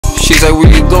She say,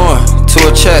 where you going? To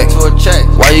a check.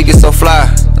 Why you get so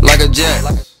fly? Like a jet.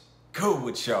 Go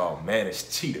with y'all, man.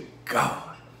 It's Cheetah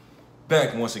God.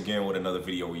 Back once again with another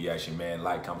video reaction, man.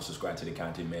 Like, comment, subscribe to the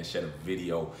content, man. Share the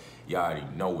video. Y'all already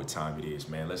know what time it is,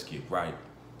 man. Let's get right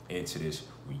into this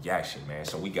reaction, man.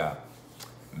 So we got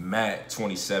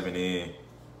Matt27n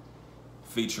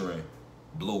featuring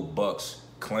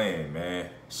BlueBucksClan, man.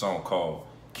 Song called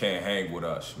Can't Hang With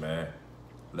Us, man.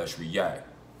 Let's react.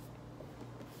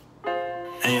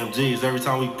 AMGs, every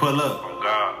time we pull up,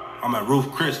 I'm at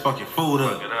Roof Chris fucking food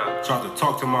up. Tried to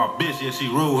talk to my bitch, yeah, she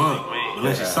rude, huh? But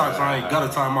when she socks, I ain't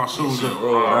gotta tie my shoes up.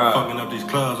 Fucking up these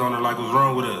clubs on her like what's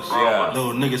wrong with us.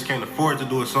 Little niggas can't afford to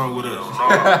do a song with us.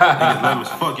 Niggas lame as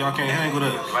fuck, y'all can't hang with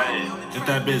us. If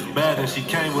that bitch bad, then she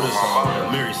came with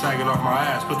us. Mary sagging off my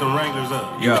ass, put them Wranglers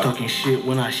up. You was talking shit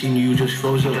when I seen you just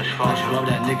froze up. I just love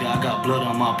that nigga, I got blood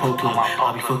on my poke club.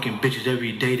 I be fucking bitches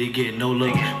every day, they get no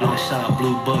love. Westside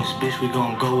Blue Bucks, bitch, we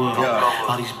gon' go up.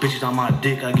 All these bitches on my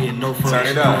dick, I get no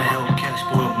fucks. Hellcat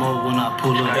spoiled mode when I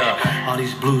pull up. All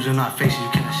these blues in our faces, you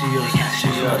can't see us.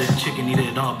 This chicken eat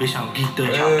it all, bitch, I'm geeked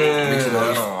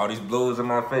up. All these blues in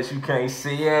my face, you can't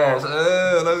see us.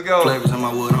 Let's go. Flavors in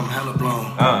my wood, I'm hella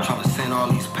blown. Tryna send all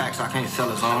these packs, I can't sell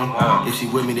us on. If she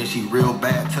with me, then she real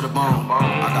bad to the bone.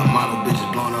 I got model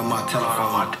bitches blowing up my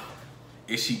telephone.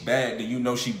 If she bad, then you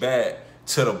know she bad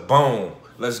to the bone.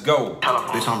 Let's go.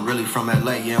 Bitch, I'm really from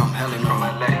LA, yeah, I'm hella known.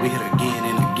 We hit again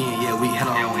and again, yeah, we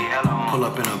hella on. Pull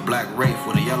up in a black Wraith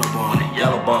with a yellow bone.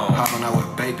 Hopping out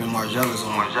with Bape and Margellas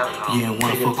on. Yeah,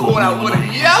 wanna fuck with a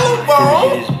yellow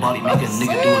bone. This body make a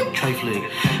nigga do a tray flick.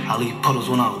 I leave puddles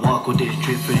when I walk with this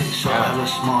drip fit. So hella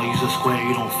small, use a square,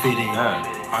 you don't fit in.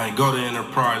 I ain't go to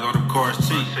Enterprise, all the cars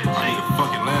cheap. I need a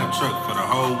fucking lamb truck for the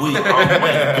whole week.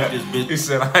 This bitch. He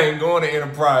said, I ain't going to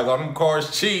Enterprise, all them cars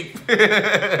cheap. Tough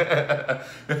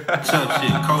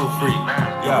shit, cold free.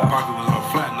 My pocket was on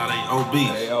flat, now they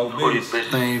obese.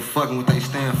 They ain't fucking what they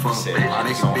stand for. They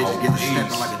can bitches get the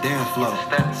stepping like a dance floor.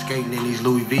 Skating in these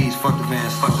Louis V's, fuck the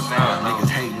Vans. Niggas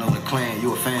hating on the clan,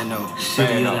 you a fan though.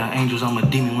 City of the angels, I'm a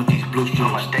demon with these blue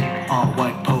strips. All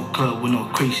white poke club with no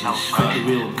creases. Fuck it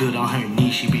real good on her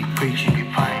knee, she be preaching.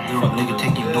 Little nigga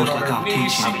taking notes like I'm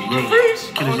teaching.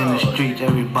 Killers in the streets,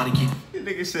 everybody keep. This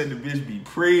nigga said the bitch be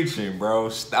preaching, bro.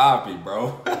 Stop it,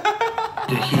 bro.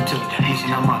 The heat took piece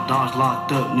and now my dogs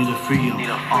locked up, need a freedom.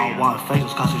 All white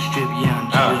facials, cost a strip, yeah,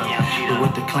 I'm G. But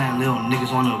with the clan, little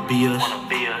niggas wanna be us.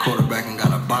 Quarterback and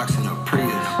got a box and a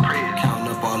Prius. Counting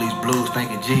up all these blues,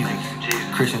 thanking Jesus.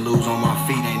 Christian lose on my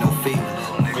feet, ain't no feelings.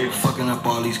 Fucking up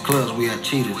all these clubs, we are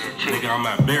cheaters. Nigga, I'm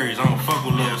at Barry's, I don't fuck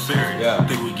with Lil Siri.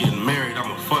 Think we getting married,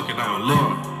 I'ma fuck it, I'ma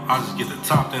live. I just get the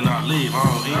top, then I leave, I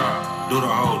don't eat. Do the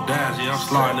whole dance, yeah, I'm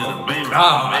sliding in the baby.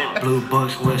 Blue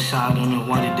Bucks, west side on the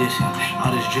white edition.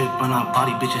 All this drip on our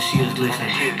body, bitches see us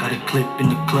glisten. Got a clip in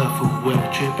the club for whoever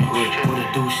tripping. Put a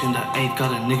deuce in the 8th,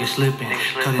 got a nigga slipping.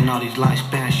 Cutting all these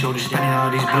lifespan shoulders, spending all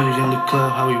these blues in the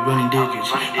club, how we running digits.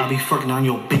 I be fucking on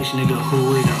your bitch, nigga,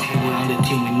 who is it? We on the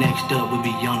team, we next up, we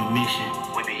be on the mission.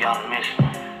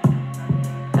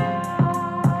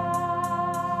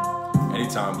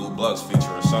 Anytime Blue Bucks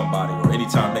featuring somebody, or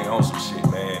anytime they on some shit,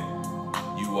 man,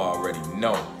 you already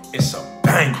know it's a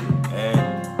banger,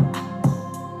 man.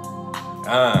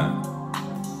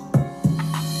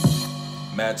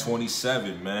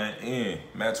 Matt27, man,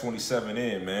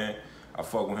 Matt27n, man. I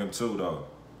fuck with him too, though.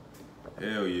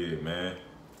 Hell yeah, man.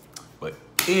 But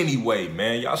anyway,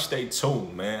 man, y'all stay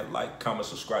tuned, man. Like, comment,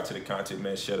 subscribe to the content,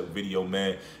 man. Share the video,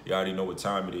 man. You already know what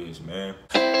time it is, man.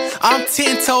 I'm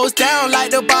 10 toes down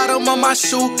like the bottom of my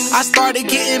shoe. I started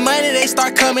getting money, they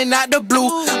start coming out the blue.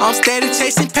 I'm steady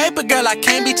chasing paper, girl, I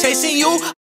can't be chasing you.